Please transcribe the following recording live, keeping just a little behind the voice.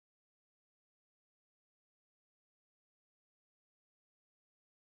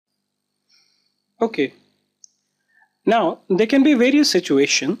Okay. Now, there can be various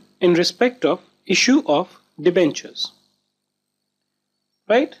situations in respect of issue of debentures.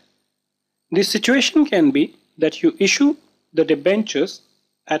 Right? The situation can be that you issue the debentures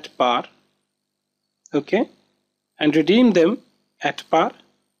at par, okay, and redeem them at par.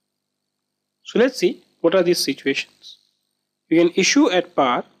 So let's see what are these situations. You can issue at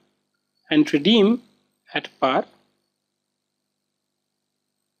par and redeem at par,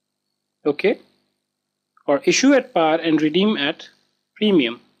 okay, or issue at par and redeem at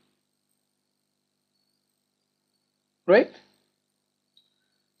premium, right?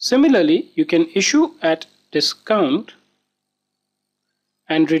 Similarly, you can issue at discount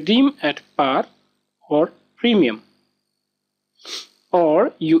and redeem at par or premium,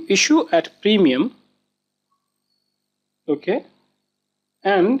 or you issue at premium, okay,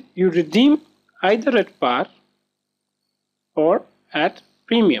 and you redeem either at par or at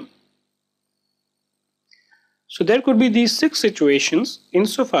premium. So there could be these 6 situations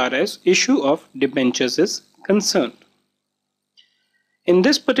insofar as issue of debentures is concerned. In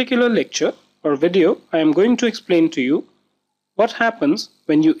this particular lecture or video, I am going to explain to you what happens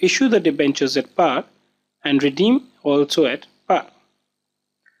when you issue the debentures at par and redeem also at par.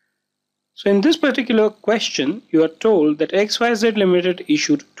 So in this particular question, you are told that XYZ Limited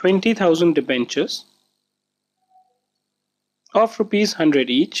issued 20,000 debentures of rupees 100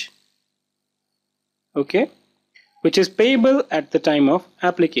 each, okay, which is payable at the time of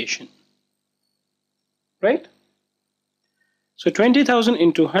application, right? So 20,000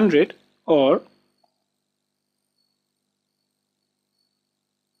 into 100, or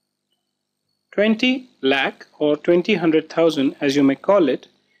 20 lakh or 20,000 as you may call it,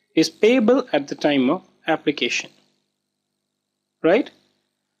 is payable at the time of application, right?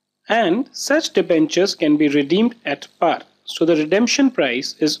 And such debentures can be redeemed at par. So the redemption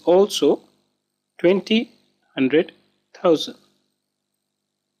price is also 20,000.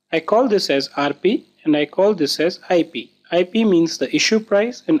 I call this as RP and I call this as IP. IP means the issue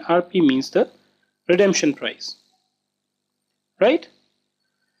price and RP means the redemption price, right?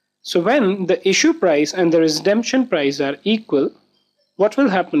 So when the issue price and the redemption price are equal, what will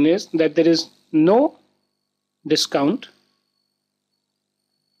happen is that there is no discount,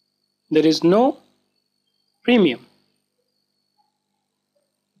 there is no premium,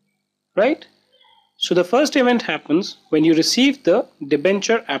 right? So the first event happens when you receive the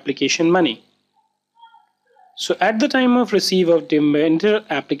debenture application money. So at the time of receive of debenture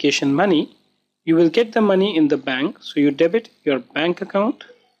application money, you will get the money in the bank. So you debit your bank account,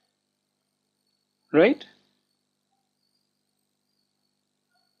 right?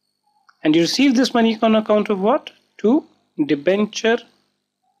 And you receive this money on account of what? To debenture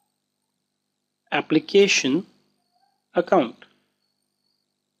application account.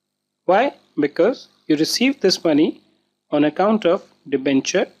 Why? Because you receive this money on account of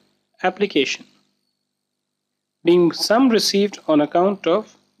debenture application, being sum received on account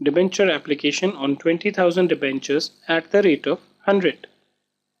of debenture application on 20,000 debentures at the rate of 100.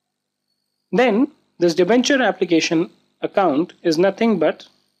 Then this debenture application account is nothing but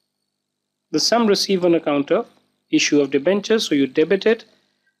the sum received on account of issue of debentures. So you debit it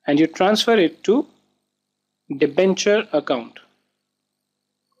and you transfer it to debenture account.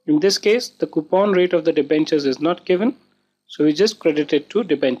 In this case, the coupon rate of the debentures is not given, so we just credit it to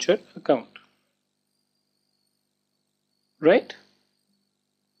debenture account, right?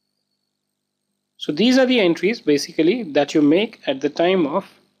 So these are the entries basically that you make at the time of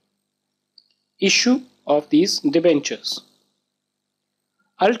issue of these debentures.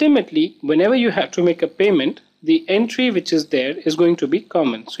 Ultimately, whenever you have to make a payment, the entry which is there is going to be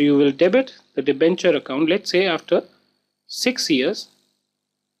common. So you will debit the debenture account. Let's say after 6 years,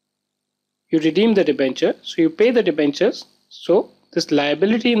 you redeem the debenture. So you pay the debentures. So this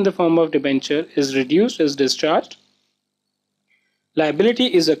liability in the form of debenture is reduced, is discharged. Liability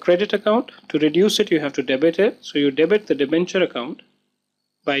is a credit account. To reduce it, you have to debit it. So you debit the debenture account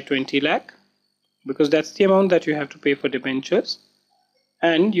by 20 lakh because that's the amount that you have to pay for debentures,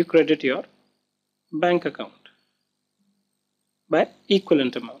 and you credit your bank account by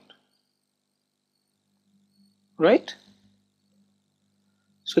equivalent amount, right?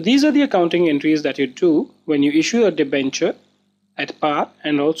 So these are the accounting entries that you do when you issue a debenture at par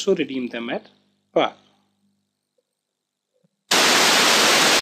and also redeem them at par.